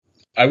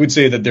I would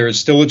say that there is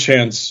still a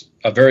chance,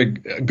 a very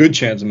good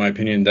chance, in my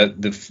opinion, that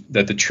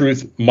the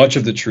truth, much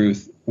of the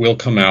truth, will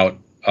come out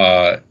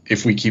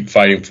if we keep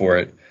fighting for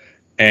it.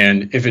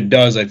 And if it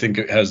does, I think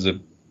it has the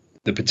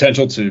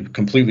potential to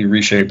completely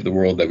reshape the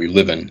world that we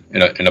live in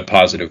a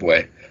positive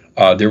way.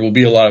 There will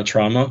be a lot of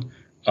trauma.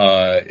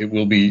 It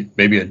will be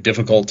maybe a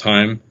difficult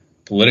time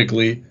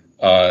politically,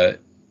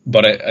 but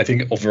I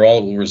think overall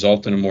it will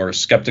result in a more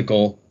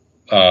skeptical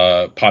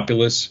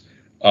populace,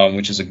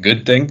 which is a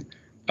good thing.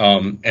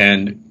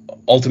 And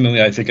ultimately,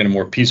 I think in a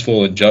more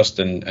peaceful and just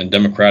and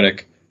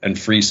democratic and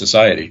free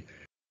society.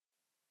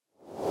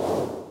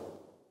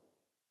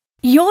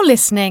 You're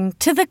listening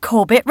to the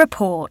Corbett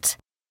Report.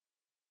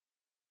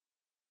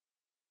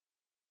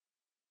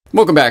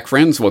 Welcome back,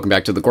 friends. Welcome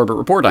back to the Corbett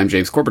Report. I'm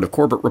James Corbett of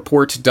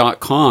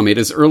CorbettReport.com. It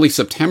is early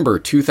September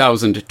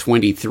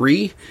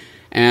 2023,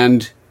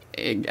 and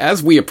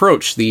as we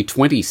approach the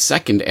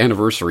 22nd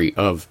anniversary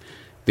of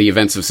the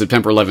events of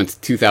September 11th,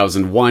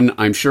 2001,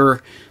 I'm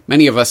sure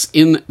many of us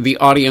in the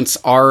audience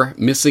are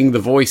missing the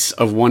voice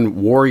of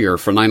one warrior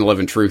for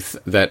 9/11 truth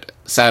that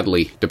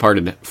sadly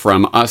departed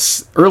from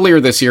us earlier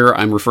this year.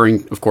 I'm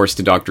referring, of course,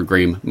 to Dr.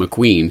 Graeme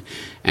MacQueen.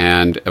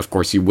 And, of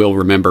course, you will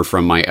remember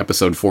from my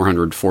episode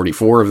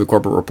 444 of the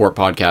Corbett Report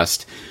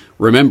podcast,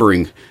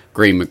 remembering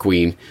Graeme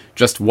MacQueen,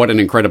 just what an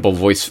incredible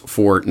voice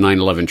for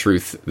 9/11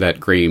 truth that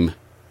Graeme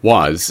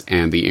was,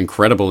 and the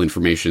incredible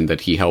information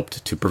that he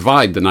helped to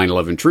provide the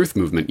 9/11 truth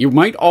movement. You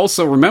might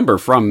also remember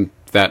from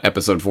that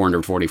episode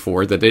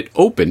 444 that it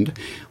opened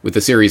with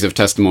a series of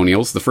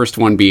testimonials, the first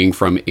one being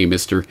from a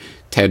Mr.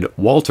 Ted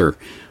Walter,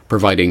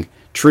 providing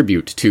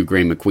tribute to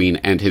Graeme MacQueen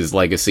and his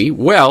legacy.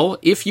 Well,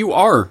 if you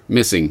are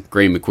missing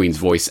Graeme MacQueen's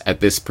voice at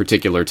this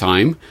particular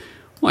time,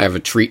 well, I have a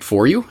treat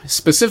for you,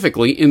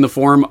 specifically in the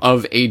form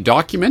of a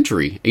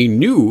documentary, a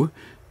new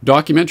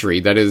documentary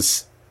that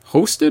is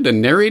hosted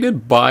and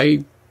narrated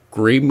by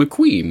Graeme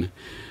MacQueen.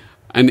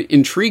 An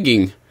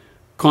intriguing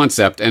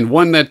concept, and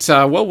one that,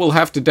 we'll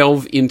have to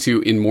delve into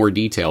in more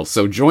detail.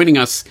 So joining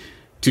us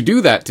to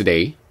do that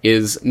today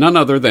is none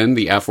other than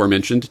the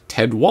aforementioned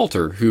Ted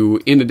Walter, who,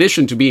 in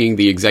addition to being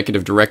the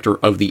executive director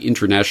of the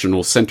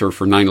International Center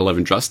for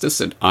 9/11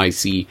 Justice at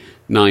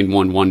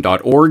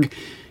IC911.org,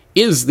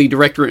 is the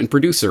director and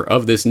producer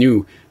of this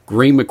new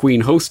Graeme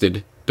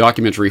MacQueen-hosted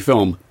documentary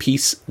film,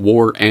 Peace,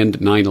 War, and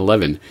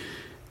 9/11.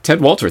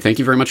 Ted Walter, thank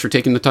you very much for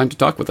taking the time to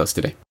talk with us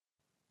today.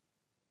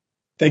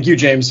 Thank you,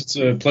 James. It's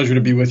a pleasure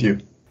to be with you.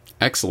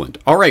 Excellent.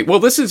 All right. Well,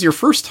 this is your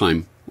first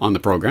time on the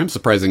program,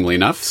 surprisingly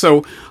enough.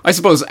 So I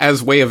suppose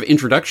as way of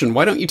introduction,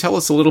 why don't you tell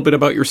us a little bit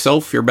about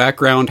yourself, your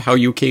background, how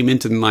you came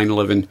into the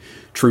 9/11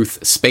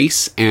 truth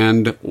space,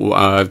 and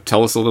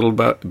tell us a little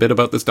bit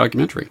about this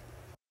documentary.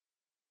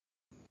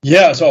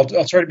 Yeah, so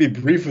I'll try to be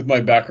brief with my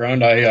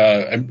background.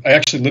 I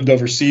actually lived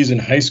overseas in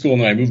high school,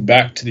 and then I moved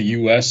back to the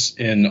U.S.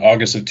 in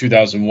August of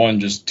 2001,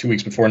 just 2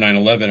 weeks before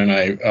 9/11, and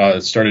I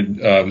was starting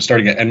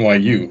at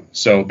NYU.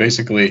 So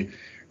basically,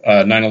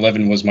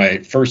 9/11 was my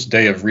first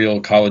day of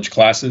real college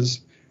classes,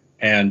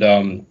 and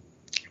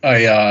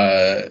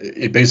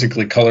it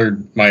basically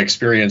colored my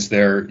experience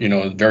there.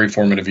 Very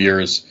formative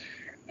years,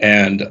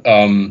 and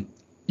I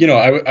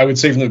would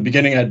say from the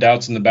beginning I had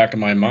doubts in the back of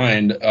my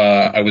mind.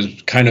 I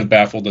was kind of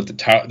baffled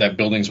that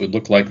buildings would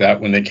look like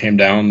that when they came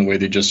down, the way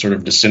they just sort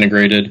of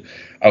disintegrated.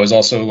 I was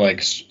also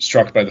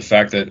struck by the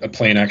fact that a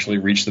plane actually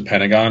reached the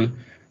Pentagon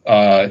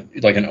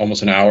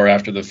almost an hour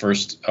after the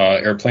first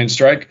airplane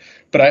strike.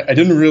 But I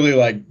didn't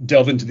really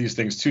delve into these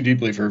things too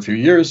deeply for a few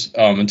years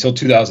until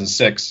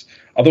 2006.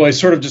 Although I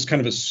sort of just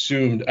kind of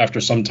assumed after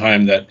some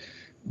time that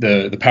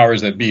the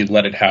powers that be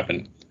let it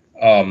happen.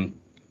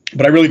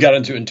 But I really got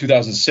into it in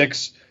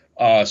 2006.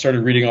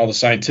 Started reading all the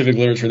scientific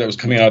literature that was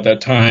coming out at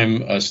that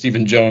time.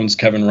 Stephen Jones,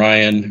 Kevin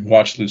Ryan,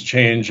 Watch, Lose,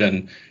 Change,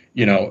 and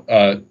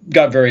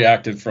got very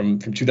active from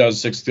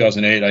 2006 to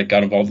 2008. I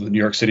got involved with the New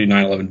York City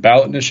 9/11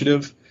 ballot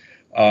initiative.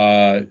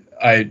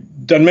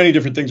 I'd done many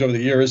different things over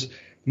the years.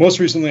 Most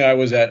recently, I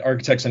was at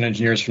Architects and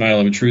Engineers for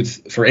 9/11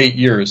 Truth for 8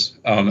 years,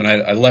 and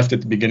I left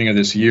at the beginning of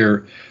this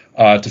year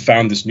to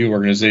found this new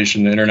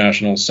organization, the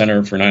International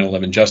Center for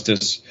 9/11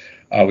 Justice,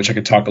 which I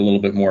could talk a little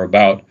bit more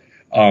about.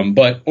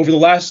 But over the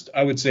last,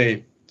 I would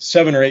say,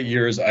 7 or 8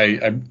 years,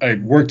 I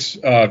worked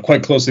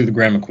quite closely with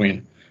Graeme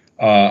MacQueen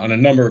on a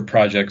number of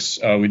projects.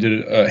 We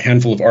did a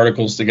handful of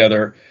articles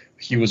together.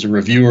 He was a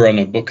reviewer on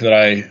a book that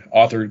I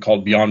authored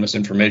called Beyond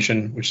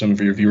Misinformation, which some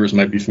of your viewers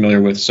might be familiar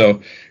with.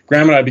 So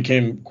Graeme and I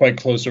became quite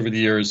close over the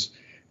years.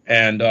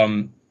 And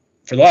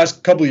for the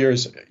last couple of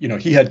years,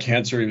 he had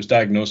cancer. He was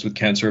diagnosed with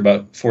cancer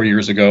about 4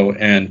 years ago.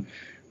 And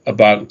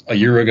about a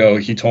year ago,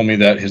 he told me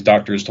that his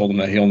doctors told him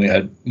that he only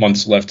had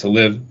months left to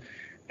live.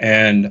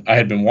 And I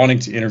had been wanting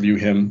to interview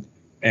him.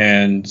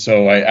 And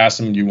so I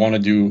asked him, do you want to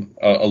do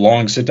a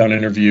long sit-down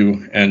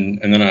interview? And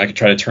then I could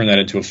try to turn that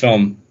into a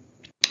film.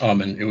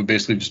 And it would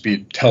basically just be,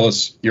 tell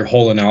us your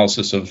whole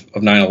analysis of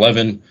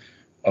 9/11,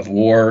 of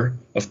war,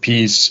 of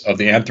peace, of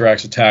the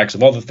anthrax attacks,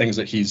 of all the things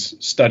that he's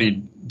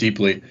studied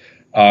deeply.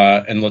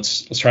 And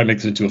let's try to make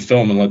this into a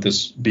film and let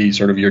this be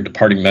sort of your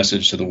departing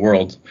message to the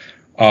world.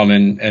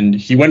 And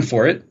he went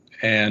for it.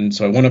 And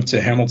so I went up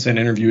to Hamilton,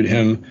 interviewed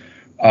him,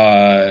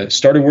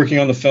 started working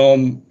on the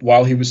film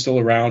while he was still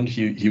around.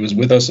 He was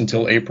with us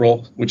until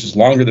April, which is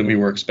longer than we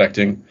were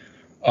expecting.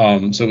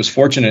 So it was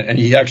fortunate, and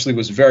he actually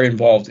was very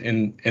involved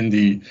in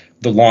the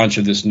launch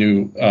of this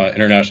new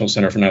International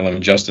Center for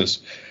 9/11 Justice,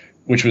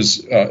 which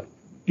was, it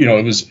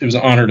was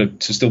an honor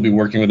to still be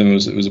working with him.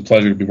 It was a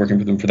pleasure to be working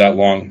with him for that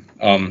long.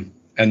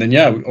 And then,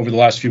 over the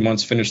last few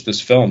months, finished this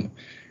film,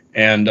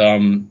 and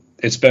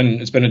it's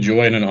been a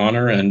joy and an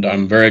honor, and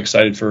I'm very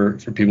excited for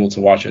people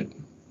to watch it.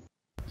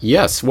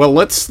 Yes, well,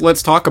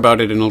 let's talk about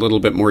it in a little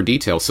bit more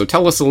detail. So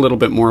tell us a little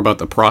bit more about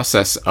the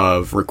process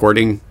of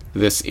recording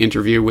this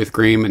interview with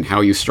Graeme and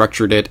how you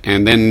structured it,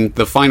 and then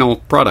the final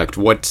product.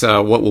 What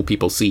will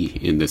people see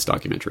in this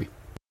documentary?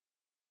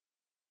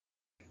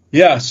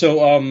 Yeah,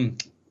 so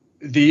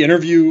the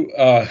interview,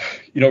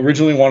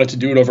 originally wanted to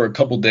do it over a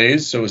couple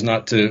days, so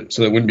that it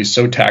wouldn't be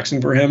so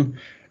taxing for him,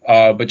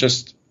 but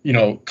just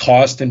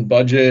cost and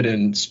budget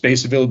and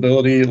space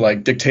availability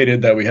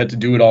dictated that we had to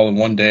do it all in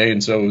one day,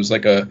 and so it was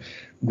like a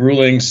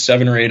grueling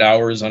 7 or 8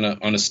 hours on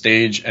a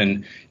stage,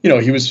 and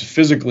he was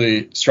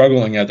physically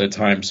struggling at that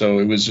time, so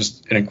it was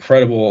just an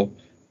incredible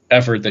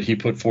effort that he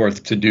put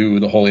forth to do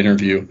the whole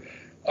interview.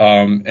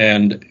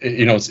 And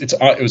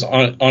it was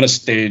on a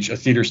stage, a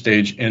theater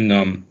stage in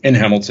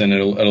Hamilton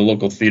at a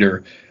local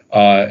theater,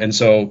 and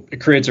so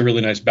it creates a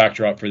really nice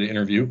backdrop for the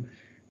interview.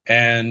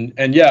 And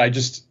I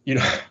just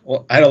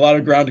I had a lot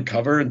of ground to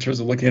cover in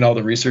terms of looking at all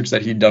the research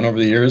that he'd done over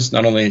the years,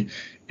 not only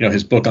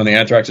his book on the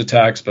anthrax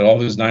attacks, but all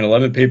of his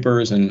 9/11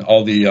 papers and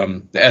all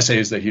the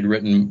essays that he'd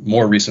written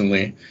more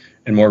recently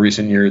in more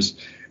recent years,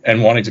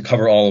 and wanting to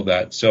cover all of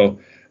that. So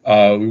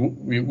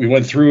we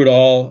went through it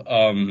all,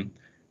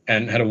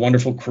 and had a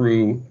wonderful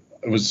crew.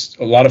 It was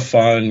a lot of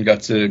fun.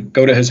 Got to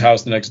go to his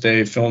house the next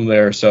day, film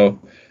there. So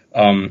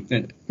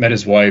met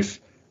his wife.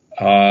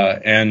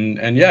 And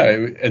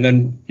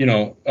then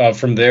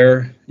from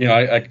there,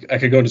 I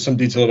could go into some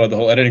detail about the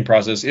whole editing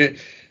process.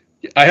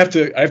 I have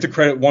to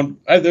credit one.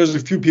 There's a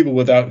few people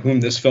without whom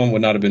this film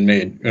would not have been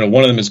made.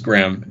 One of them is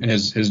Graeme and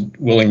his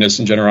willingness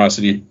and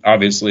generosity,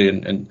 obviously,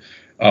 and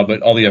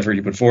but all the effort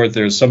he put forth.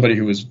 There's somebody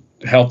who has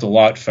helped a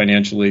lot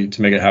financially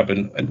to make it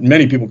happen.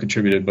 Many people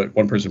contributed, but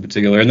one person in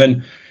particular. And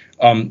then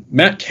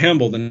Matt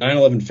Campbell, the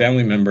 9/11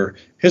 family member,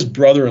 his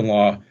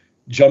brother-in-law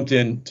jumped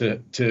in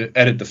to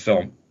edit the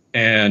film.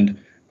 And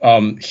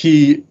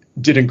he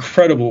did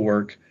incredible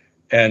work.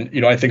 And,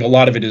 I think a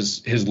lot of it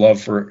is his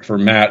love for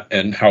Matt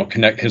and how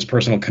his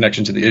personal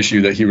connection to the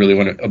issue that he really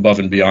went above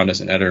and beyond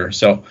as an editor.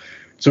 So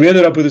we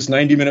ended up with this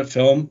 90-minute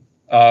film,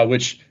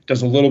 which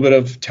does a little bit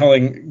of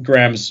telling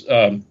Graeme's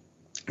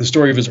the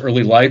story of his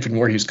early life and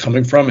where he's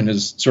coming from, and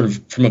his sort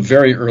of from a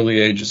very early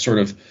age, sort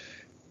of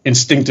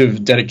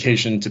instinctive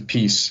dedication to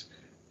peace.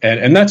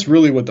 And that's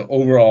really what the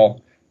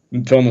overall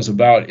film is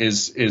about,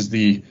 is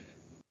the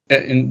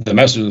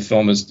message of the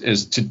film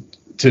is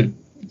to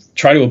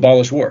try to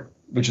abolish war,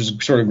 which is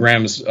sort of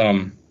Graeme's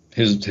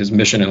his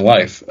mission in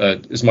life,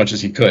 as much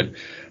as he could.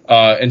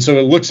 And so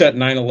it looks at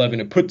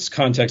 9/11. It puts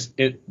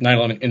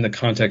 9/11 in the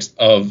context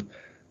of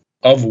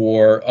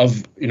war,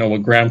 of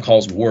what Graeme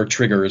calls war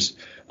triggers.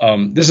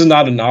 This is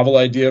not a novel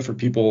idea for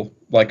people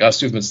like us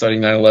who've been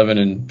studying 9/11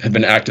 and have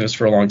been activists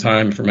for a long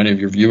time, for many of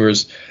your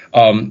viewers.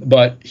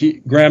 But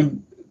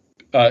Graeme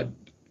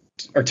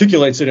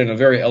articulates it in a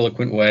very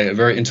eloquent way, a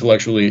very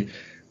intellectually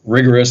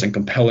rigorous and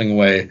compelling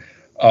way.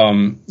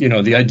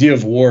 The idea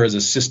of war as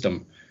a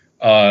system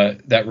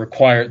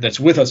that's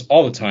with us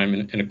all the time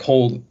in a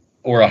cold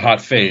or a hot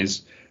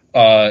phase,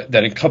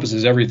 that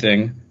encompasses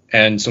everything.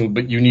 And so,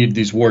 but you need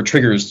these war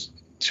triggers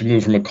to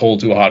move from a cold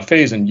to a hot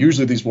phase. And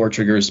usually these war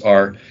triggers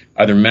are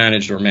either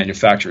managed or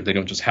manufactured. They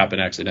don't just happen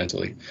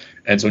accidentally.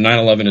 And so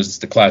 9/11 is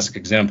the classic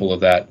example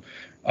of that.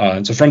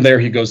 And so from there,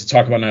 he goes to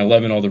talk about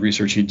 9/11, all the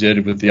research he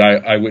did with the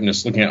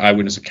looking at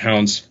eyewitness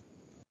accounts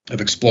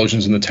of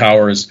explosions in the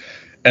towers,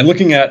 and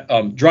looking at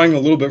drawing a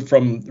little bit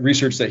from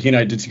research that he and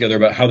I did together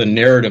about how the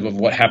narrative of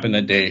what happened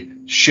that day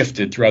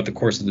shifted throughout the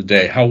course of the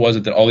day. How was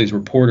it that all these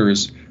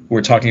reporters who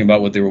were talking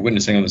about what they were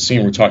witnessing on the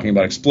scene were talking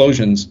about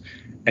explosions,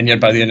 and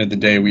yet by the end of the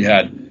day we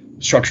had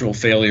structural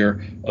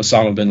failure,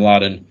 Osama bin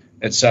Laden,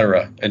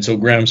 etc. And so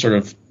Graeme sort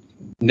of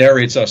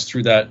narrates us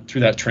through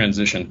that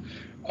transition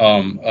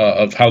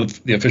of how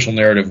the official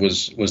narrative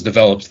was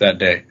developed that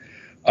day.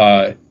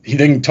 He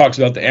then talks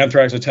about the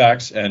anthrax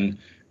attacks and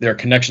their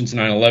connection to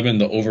 9/11,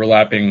 the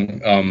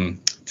overlapping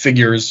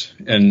figures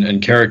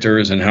and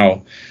characters, and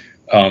how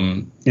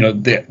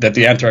that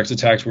the anthrax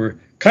attacks were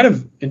kind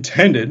of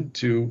intended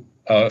to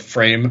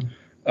frame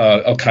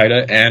Al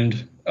Qaeda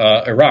and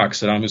Iraq,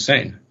 Saddam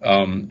Hussein,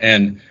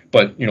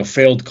 but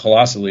failed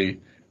colossally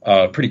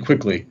pretty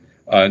quickly.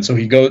 And so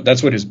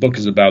that's what his book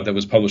is about, that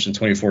was published in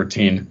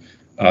 2014,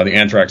 the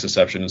anthrax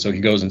deception. And so he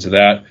goes into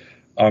that.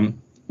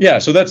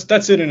 So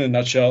that's it in a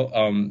nutshell.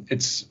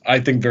 It's, I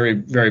think, very,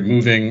 very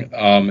moving,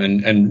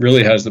 and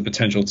really has the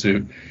potential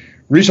to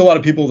reach a lot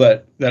of people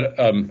that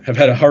have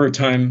had a harder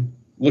time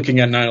looking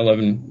at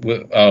 9/11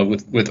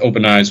 with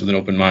open eyes, with an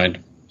open mind.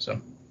 So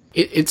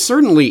it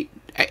certainly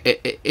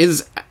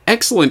is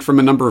excellent from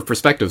a number of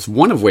perspectives,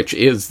 one of which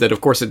is that,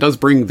 of course, it does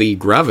bring the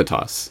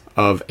gravitas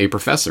of a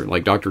professor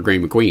like Dr.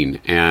 Graeme MacQueen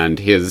and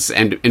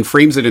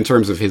frames it in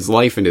terms of his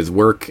life and his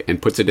work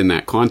and puts it in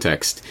that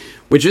context,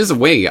 which is a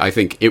way, I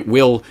think, it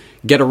will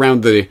get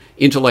around the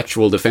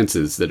intellectual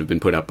defenses that have been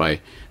put up by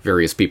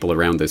various people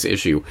around this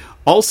issue.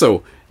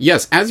 Also,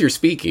 yes, as you're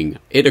speaking,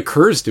 it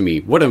occurs to me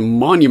what a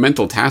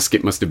monumental task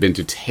it must have been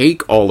to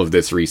take all of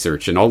this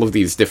research and all of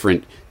these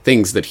different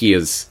things that he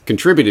has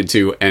contributed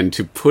to and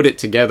to put it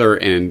together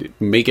and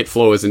make it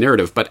flow as a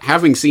narrative. But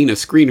having seen a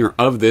screener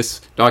of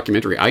this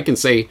documentary, I can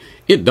say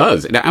it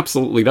does. It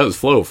absolutely does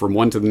flow from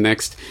one to the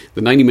next.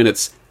 The 90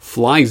 minutes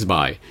flies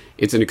by.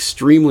 It's an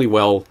extremely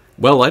well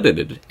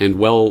edited and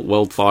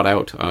well thought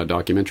out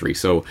documentary.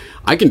 So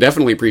I can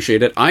definitely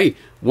appreciate it. I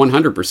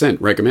 100%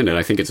 recommend it.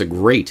 I think it's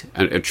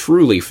a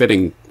truly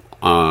fitting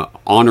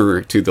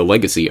honor to the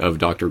legacy of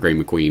Dr.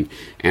 Graeme MacQueen.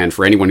 And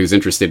for anyone who's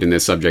interested in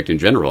this subject in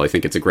general, I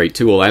think it's a great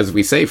tool, as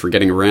we say, for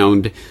getting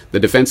around the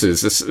defenses,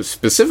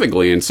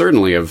 specifically and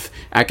certainly of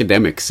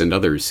academics and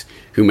others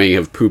who may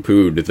have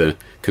poo-pooed the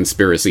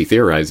conspiracy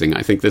theorizing.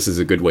 I think this is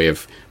a good way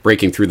of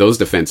breaking through those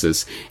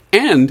defenses.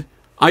 And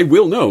I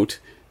will note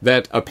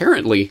that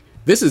apparently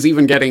this is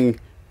even getting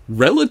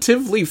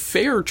relatively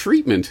fair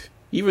treatment,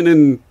 even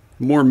in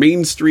more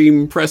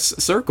mainstream press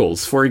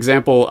circles. For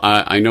example,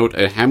 I note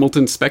a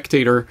Hamilton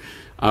Spectator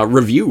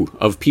review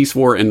of Peace,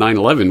 War, and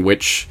 9/11,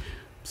 which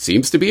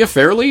seems to be a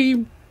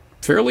fairly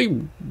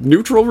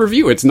neutral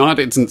review. It's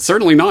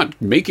certainly not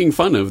making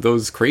fun of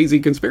those crazy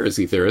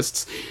conspiracy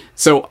theorists.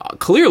 So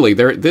clearly,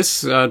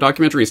 this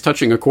documentary is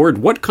touching a chord.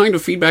 What kind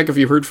of feedback have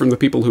you heard from the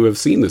people who have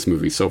seen this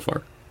movie so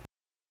far?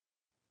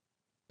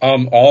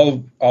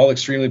 All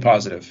extremely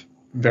positive.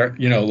 Like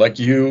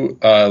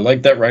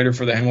that writer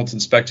for the Hamilton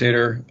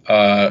Spectator,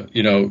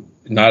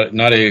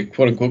 not a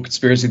quote unquote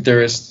conspiracy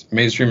theorist,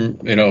 mainstream,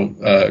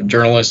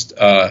 journalist,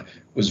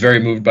 was very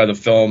moved by the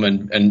film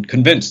and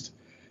convinced,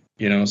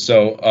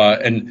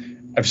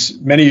 and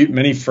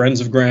many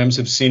friends of Graham's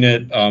have seen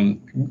it. In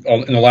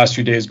the last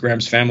few days,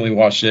 Graham's family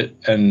watched it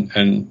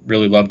and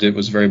really loved it,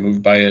 was very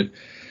moved by it.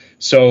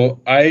 So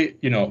I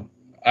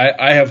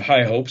have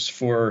high hopes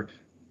for,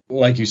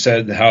 like you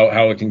said,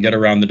 how it can get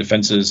around the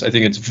defenses. I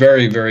think it's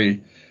very,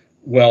 very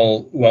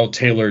well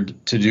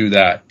tailored to do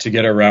that, to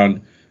get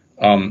around,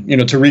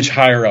 to reach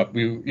higher up,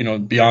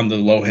 beyond the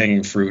low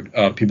hanging fruit,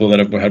 people that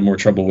have had more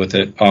trouble with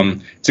it.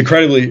 It's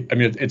incredibly,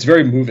 it's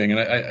very moving.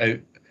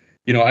 And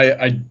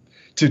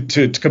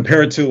to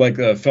compare it to like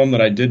a film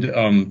that I did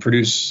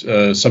produce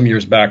some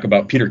years back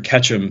about Peter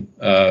Ketchum,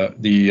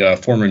 the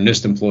former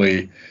NIST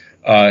employee.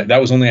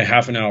 That was only a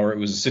half an hour. It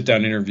was a sit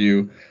down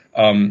interview.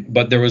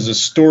 But there was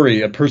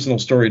a personal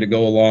story to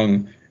go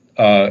along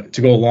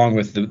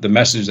with the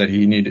message that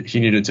he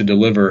needed to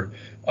deliver,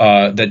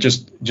 that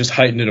just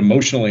heightened it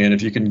emotionally. And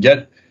if you can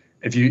get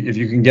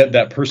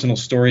that personal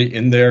story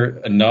in there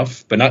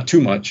enough, but not too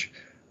much,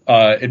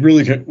 it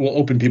really will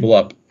open people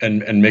up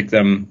and make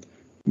them,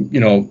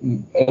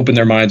 open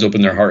their minds,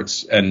 open their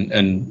hearts.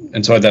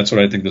 And so that's what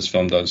I think this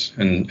film does.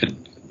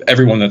 And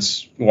everyone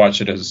that's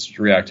watched it has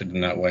reacted in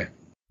that way.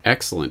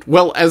 Excellent.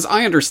 Well, as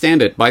I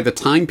understand it, by the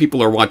time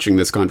people are watching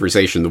this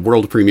conversation, the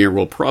world premiere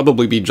will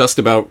probably be just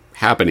about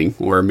happening,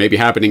 or maybe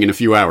happening in a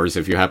few hours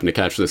if you happen to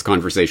catch this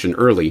conversation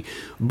early.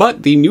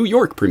 But the New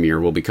York premiere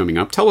will be coming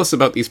up. Tell us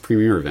about these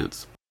premiere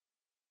events.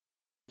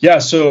 Yeah,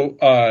 so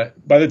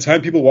by the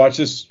time people watch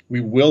this, we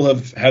will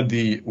have had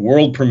the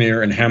world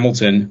premiere in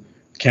Hamilton,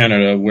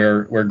 Canada,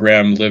 where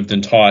Graeme lived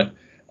and taught.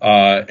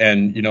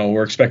 And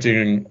we're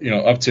expecting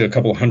up to a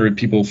couple hundred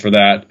people for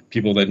that.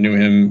 People that knew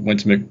him,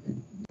 went to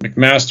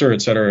McMaster,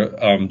 et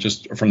cetera,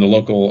 just from the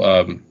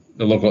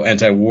local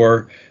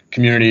anti-war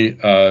community,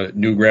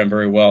 knew Graeme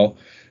very well.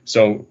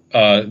 So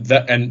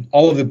that, and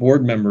all of the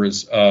board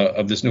members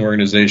of this new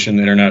organization,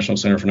 the International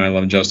Center for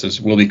 9/11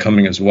 Justice, will be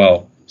coming as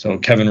well. So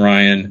Kevin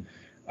Ryan,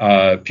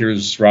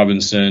 Piers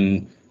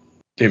Robinson,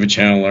 David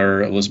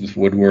Chandler, Elizabeth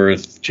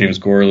Woodworth, James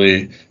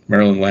Gorley,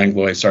 Marilyn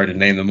Langlois. Sorry to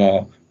name them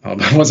all.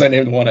 Once I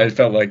named one, I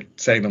felt like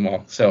saying them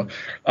all. So.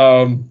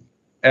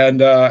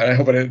 And I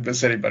hope I didn't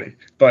miss anybody.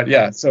 But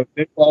yeah, so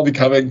they will all be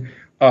coming,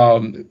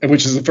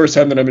 which is the first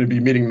time that I'm going to be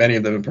meeting many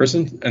of them in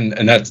person,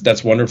 and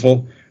that's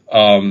wonderful.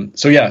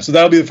 So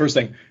that'll be the first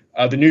thing.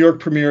 The New York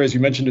premiere, as you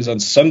mentioned, is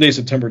on Sunday,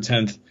 September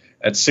 10th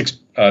at 6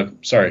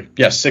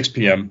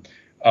 p.m.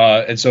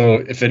 And so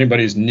if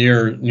anybody's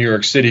near New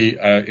York City,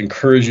 I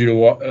encourage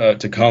you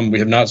to come. We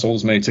have not sold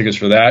as many tickets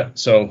for that,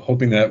 so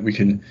hoping that we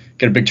can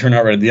get a big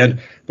turnout right at the end.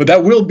 But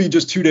that will be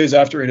just 2 days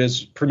after it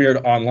has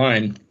premiered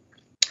online.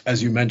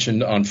 As you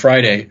mentioned, on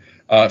Friday.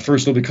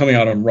 First, it'll be coming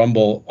out on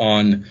Rumble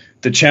on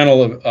the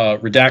channel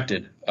of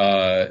Redacted,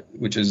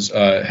 which is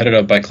headed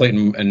up by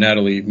Clayton and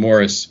Natalie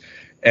Morris.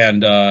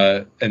 And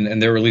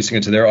they're releasing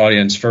it to their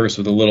audience first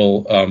with a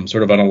little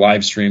sort of on a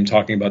live stream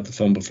talking about the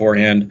film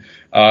beforehand.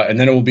 And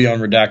then it will be on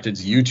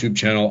Redacted's YouTube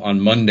channel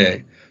on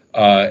Monday.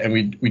 And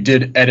we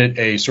did edit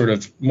a sort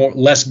of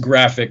less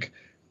graphic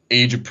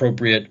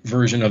age-appropriate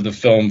version of the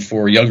film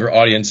for younger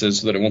audiences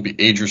so that it won't be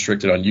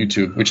age-restricted on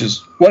YouTube, which is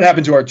what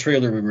happened to our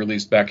trailer we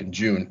released back in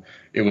June.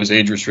 It was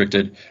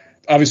age-restricted.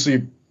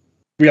 Obviously,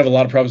 we have a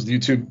lot of problems with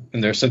YouTube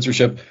and their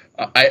censorship.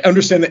 I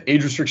understand the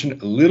age restriction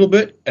a little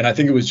bit, and I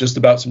think it was just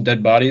about some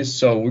dead bodies.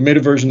 So we made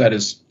a version that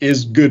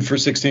is good for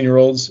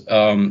 16-year-olds,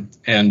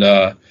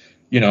 but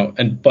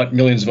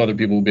millions of other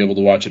people will be able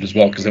to watch it as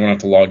well because they won't have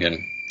to log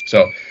in.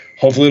 So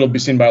hopefully it'll be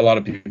seen by a lot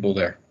of people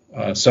there.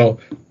 So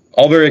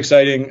all very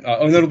exciting.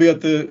 And that'll be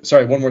at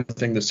one more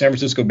thing, the San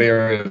Francisco Bay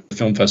Area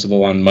Film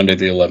Festival on Monday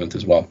the 11th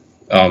as well.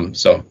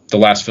 So the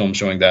last film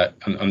showing that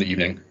on the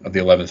evening of the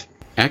 11th.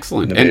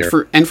 Excellent.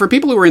 And for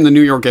people who are in the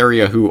New York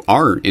area who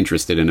are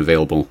interested and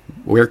available,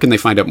 where can they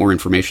find out more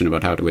information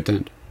about how to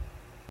attend?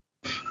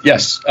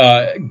 Yes.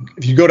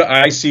 If you go to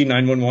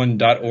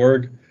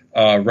ic911.org,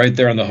 right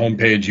there on the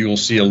homepage, you will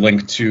see a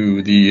link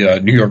to the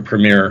New York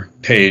premiere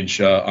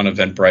page on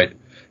Eventbrite.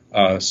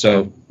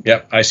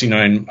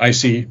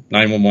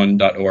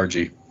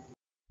 ic911.org.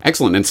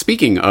 Excellent. And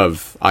speaking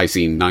of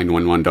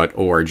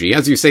ic911.org,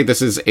 as you say,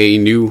 this is a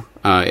new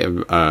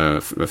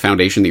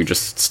foundation that you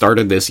just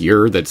started this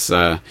year that's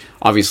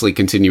obviously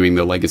continuing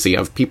the legacy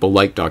of people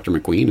like Dr.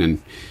 MacQueen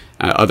and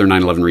other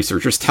 9/11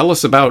 researchers. Tell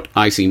us about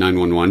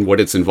IC911, what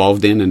it's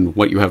involved in, and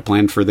what you have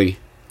planned for the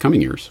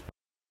coming years.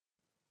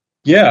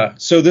 Yeah,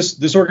 so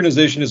this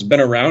organization has been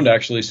around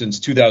actually since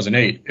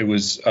 2008. It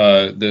was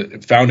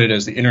founded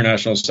as the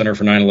International Center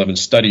for 9/11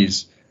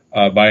 Studies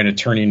by an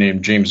attorney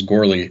named James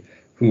Gorley,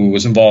 who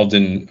was involved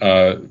in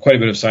quite a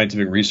bit of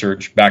scientific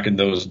research back in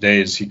those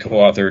days. He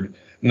co-authored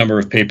a number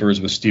of papers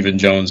with Stephen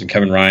Jones and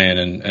Kevin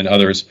Ryan and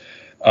others.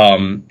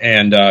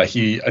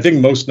 He, I think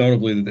most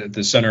notably,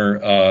 the center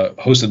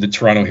hosted the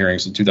Toronto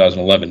hearings in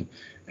 2011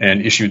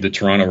 and issued the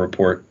Toronto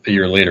report a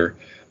year later.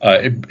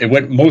 It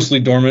went mostly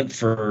dormant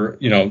for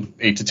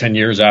 8 to 10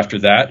 years after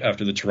that,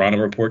 after the Toronto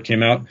report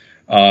came out.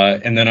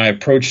 And then I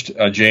approached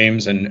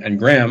James and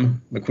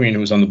Graeme MacQueen,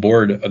 who was on the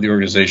board of the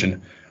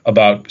organization,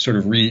 about sort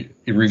of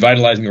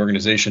revitalizing the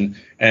organization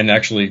and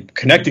actually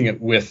connecting it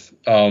with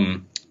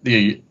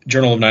the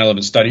Journal of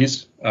 9/11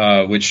 Studies,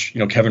 which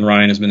Kevin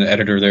Ryan has been the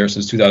editor there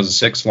since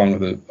 2006, along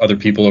with the other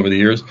people over the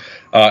years,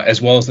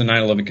 as well as the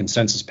 9/11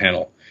 Consensus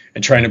Panel,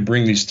 and trying to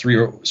bring these three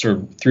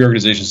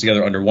organizations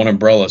together under one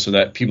umbrella so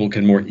that people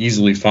can more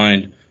easily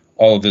find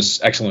all of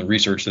this excellent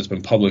research that's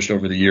been published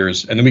over the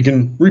years, and then we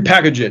can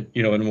repackage it,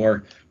 in a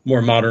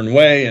more modern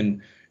way,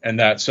 and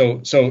that.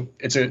 So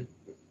it's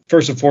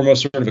first and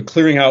foremost sort of a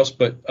clearinghouse,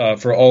 but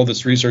for all of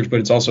this research.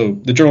 But it's also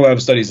the Journal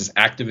of Studies is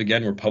active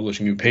again. We're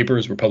publishing new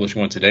papers. We're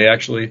publishing one today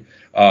actually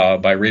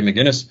by Ray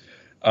McGinnis,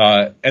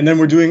 and then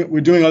we're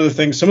doing other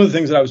things. Some of the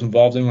things that I was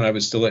involved in when I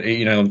was still at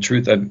 89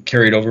 Truth, I've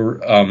carried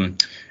over.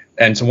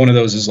 And so one of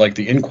those is like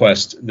the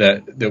inquest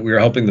that we were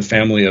helping the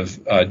family of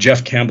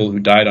Jeff Campbell, who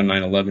died on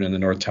 9/11 in the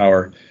North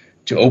Tower,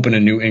 to open a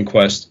new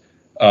inquest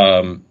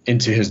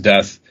into his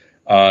death.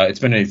 It's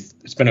been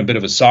a bit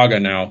of a saga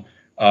now,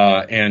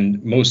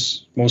 and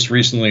most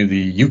recently,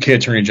 the UK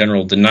Attorney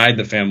General denied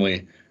the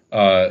family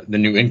the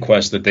new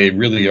inquest that they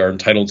really are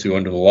entitled to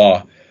under the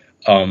law.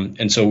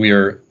 And so we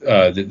are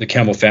the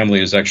Campbell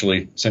family is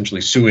actually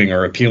essentially suing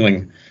or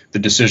appealing the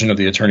decision of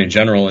the Attorney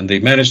General, and they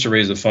managed to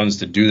raise the funds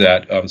to do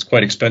that. It's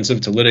quite expensive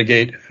to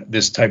litigate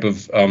this type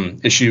of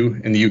issue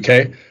in the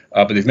UK,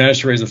 but they've managed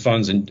to raise the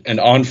funds. And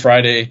on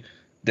Friday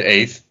the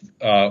 8th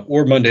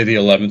or Monday the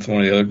 11th,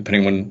 one or the other,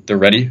 depending when they're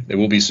ready, they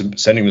will be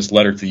sending this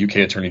letter to the UK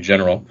Attorney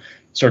General,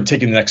 sort of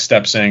taking the next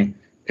step, saying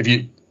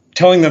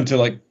telling them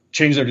to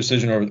change their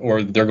decision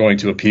or they're going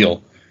to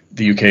appeal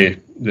the UK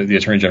the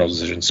Attorney General's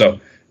decision. So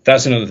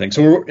that's another thing.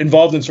 So we're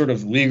involved in sort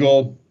of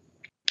legal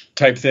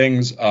type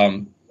things.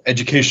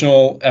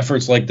 Educational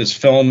efforts like this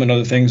film and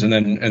other things, and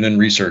then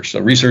research. So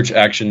research,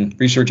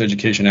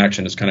 education,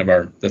 action is kind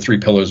of the three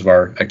pillars of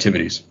our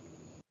activities.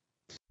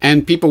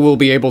 And people will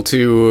be able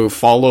to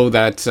follow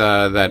that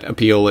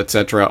appeal,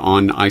 etc.,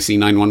 on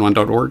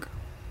ic911.org.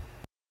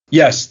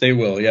 Yes, they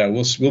will. Yeah,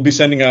 we'll be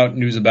sending out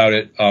news about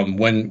it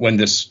when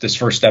this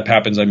first step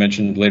happens. I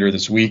mentioned later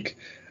this week.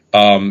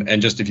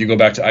 And just if you go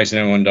back to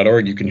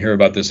ic911.org, you can hear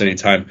about this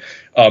anytime.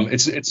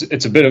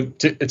 It's a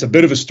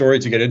bit of a story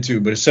to get into,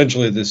 but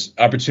essentially this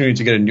opportunity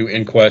to get a new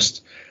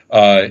inquest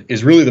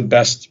is really the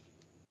best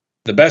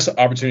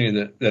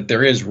opportunity that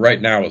there is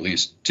right now, at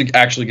least, to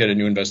actually get a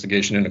new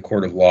investigation in a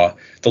court of law.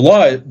 The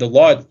law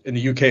in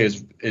the UK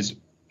is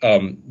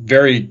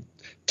very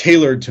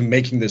tailored to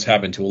making this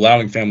happen, to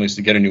allowing families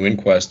to get a new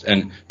inquest.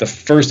 And the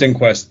first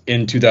inquest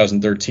in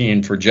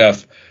 2013 for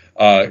Jeff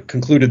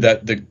concluded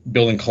that the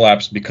building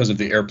collapsed because of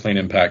the airplane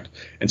impact.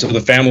 And so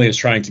the family is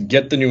trying to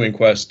get the new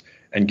inquest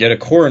and get a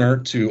coroner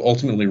to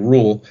ultimately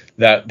rule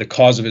that the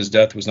cause of his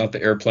death was not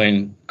the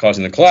airplane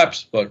causing the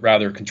collapse, but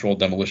rather controlled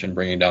demolition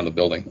bringing down the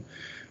building.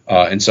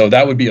 And so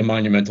that would be a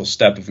monumental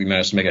step if we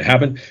manage to make it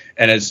happen.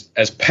 And as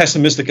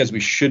pessimistic as we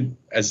should,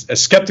 as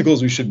skeptical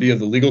as we should be of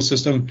the legal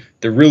system,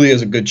 there really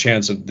is a good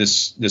chance of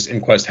this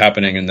inquest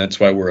happening. And that's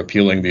why we're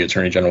appealing the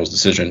Attorney General's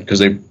decision, because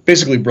they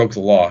basically broke the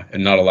law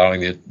in not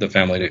allowing the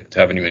family to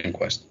have a new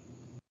inquest.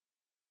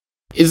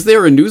 Is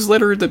there a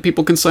newsletter that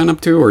people can sign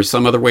up to, or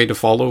some other way to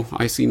follow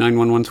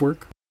IC911's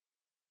work?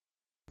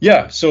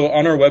 Yeah, so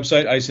on our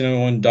website,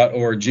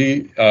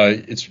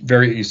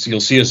 ic911.org, you'll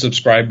see a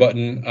subscribe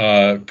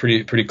button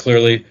pretty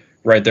clearly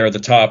right there at the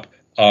top.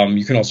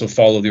 You can also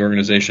follow the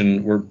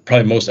organization. We're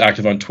probably most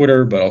active on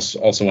Twitter, but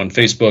also on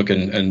Facebook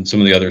and some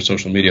of the other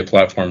social media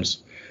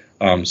platforms.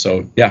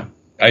 So yeah,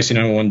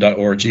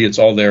 ic911.org, it's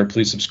all there.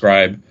 Please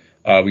subscribe.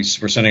 We're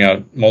sending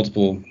out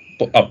multiple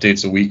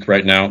updates a week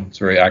right now.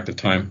 It's a very active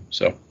time.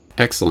 So.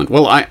 Excellent.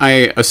 Well,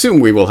 I assume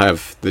we will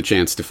have the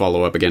chance to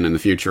follow up again in the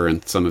future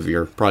and some of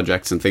your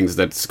projects and things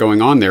that's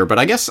going on there. But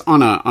I guess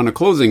on a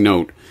closing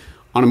note,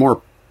 on a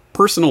more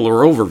personal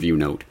or overview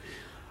note,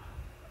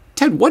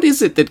 Ted, what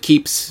is it that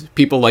keeps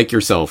people like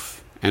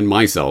yourself and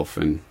myself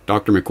and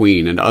Dr.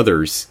 MacQueen and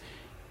others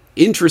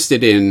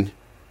interested in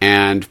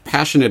and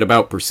passionate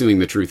about pursuing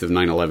the truth of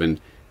 9/11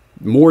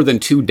 more than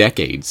 2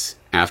 decades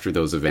after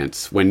those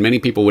events, when many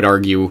people would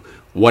argue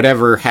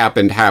whatever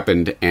happened,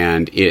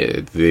 and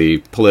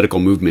the political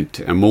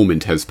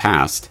moment has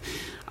passed?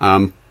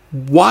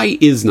 Why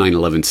is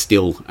 9/11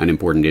 still an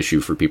important issue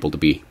for people to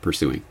be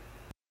pursuing?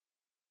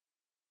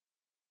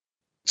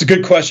 It's a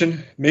good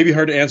question. Maybe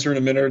hard to answer in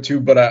a minute or two,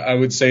 but I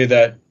would say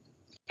that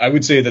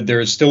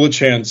there is still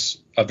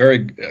a very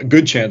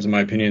good chance, in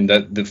my opinion,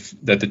 that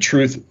the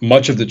truth,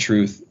 much of the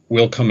truth,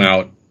 will come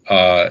out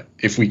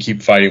if we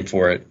keep fighting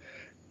for it.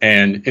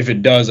 And if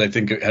it does, I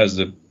think it has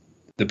the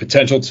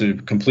potential to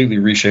completely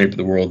reshape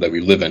the world that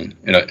we live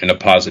in a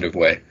positive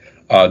way.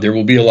 There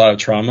will be a lot of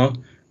trauma.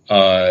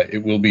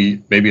 It will be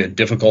maybe a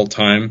difficult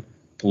time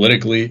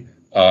politically,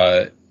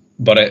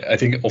 but I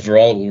think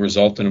overall it will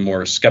result in a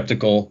more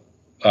skeptical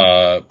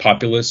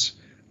populace,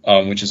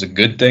 which is a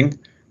good thing.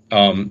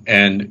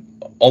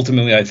 And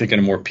ultimately, I think in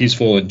a more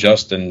peaceful and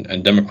just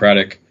and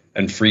democratic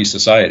and free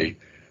society.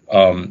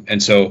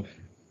 And so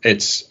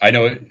I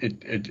know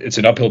it's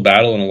an uphill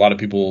battle, and a lot of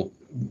people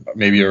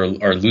maybe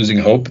are losing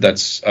hope.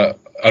 That's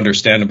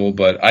understandable,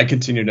 but I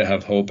continue to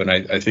have hope, and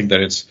I think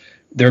that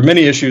there are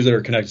many issues that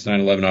are connected to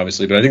 9/11,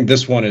 obviously, but I think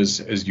this one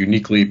is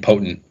uniquely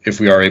potent if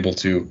we are able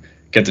to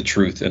get the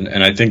truth.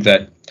 And I think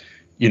that,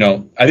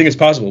 I think it's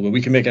possible, but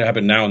we can make it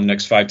happen now in the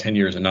next 5-10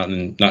 years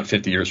and not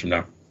 50 years from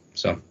now.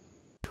 So.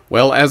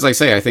 Well, as I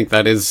say, I think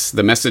that is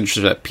the message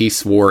that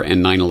Peace, War,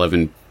 and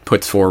 9/11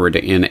 puts forward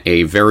in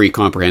a very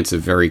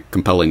comprehensive, very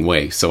compelling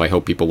way. So I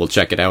hope people will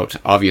check it out.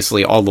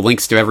 Obviously, all the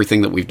links to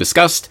everything that we've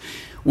discussed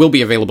will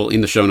be available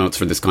in the show notes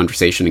for this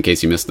conversation in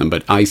case you missed them,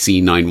 but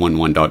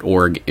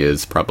ic911.org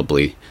is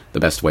probably the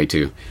best way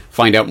to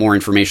find out more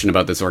information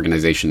about this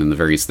organization and the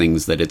various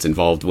things that it's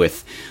involved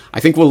with. I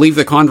think we'll leave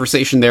the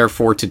conversation there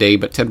for today,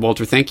 but Ted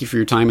Walter, thank you for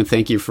your time, and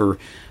thank you for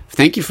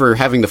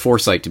having the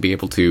foresight to be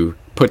able to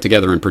put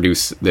together and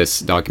produce this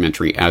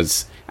documentary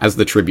as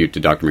the tribute to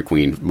Dr.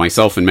 MacQueen.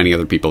 Myself and many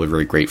other people are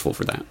very grateful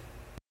for that.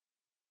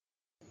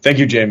 Thank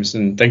you, James,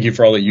 and thank you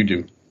for all that you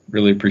do.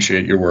 Really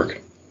appreciate your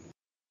work.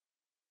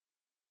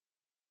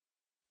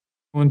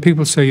 When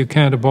people say you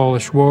can't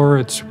abolish war,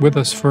 it's with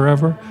us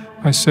forever,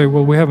 I say,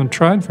 well, we haven't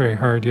tried very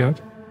hard yet.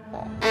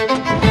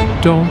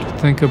 Don't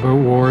think about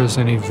war as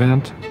an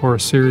event or a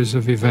series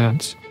of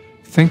events.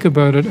 Think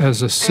about it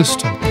as a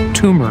system, a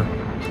tumor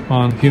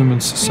on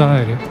human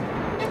society,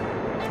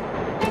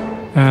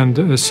 and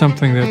as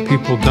something that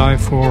people die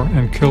for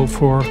and kill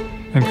for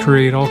and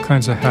create all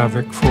kinds of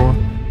havoc for.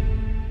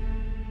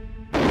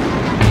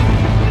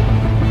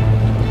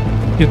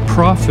 It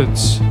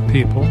profits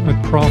people,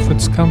 it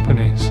profits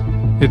companies,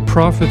 it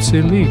profits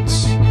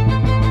elites.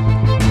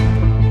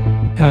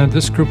 And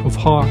this group of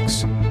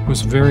hawks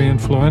was very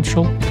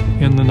influential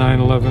in the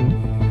 9/11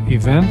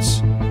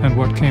 events and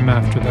what came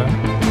after that.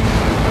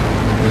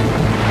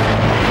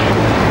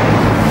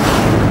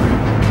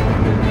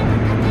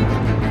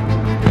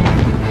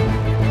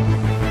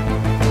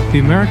 The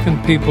American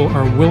people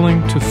are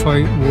willing to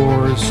fight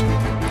wars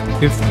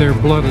if their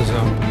blood is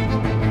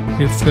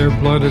up, if their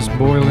blood is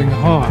boiling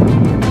hot.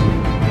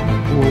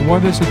 Well,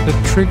 what is it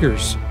that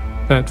triggers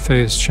that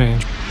phase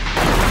change?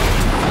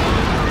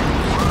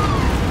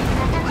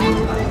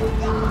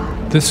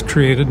 This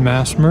created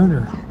mass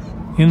murder.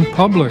 In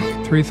public,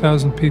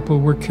 3,000 people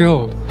were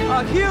killed.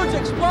 A huge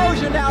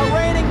explosion now,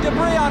 raining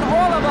debris on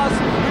all of us. We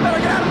better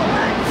get out of the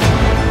way.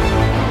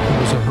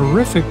 It was a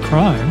horrific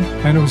crime,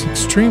 and it was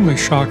extremely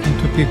shocking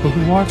to people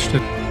who watched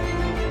it.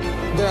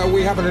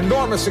 We have an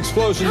enormous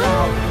explosion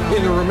now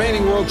in the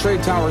remaining World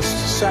Trade Towers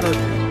center.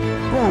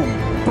 Boom,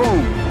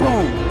 boom,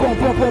 boom, boom,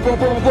 boom, boom, boom,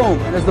 boom, boom.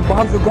 And as the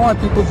bombs were going,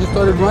 people just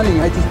started running.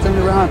 I just turned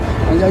around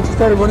and I just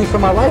started running for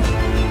my life.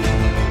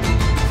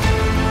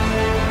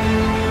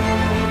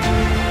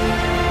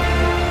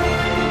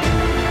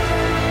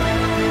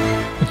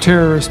 A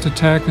terrorist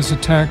attack is an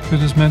attack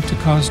that is meant to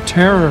cause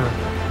terror,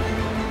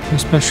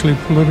 especially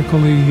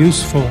politically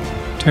useful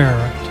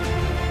terror.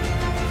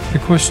 The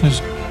question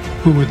is,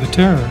 who were the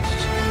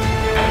terrorists?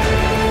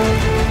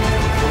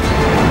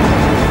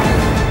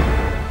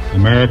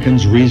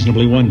 Americans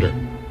reasonably wonder,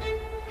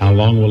 how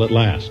long will it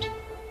last?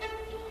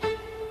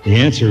 The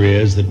answer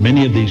is that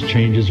many of these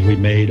changes we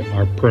made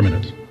are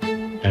permanent.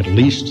 at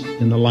least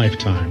in the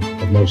lifetime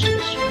of most of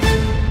us.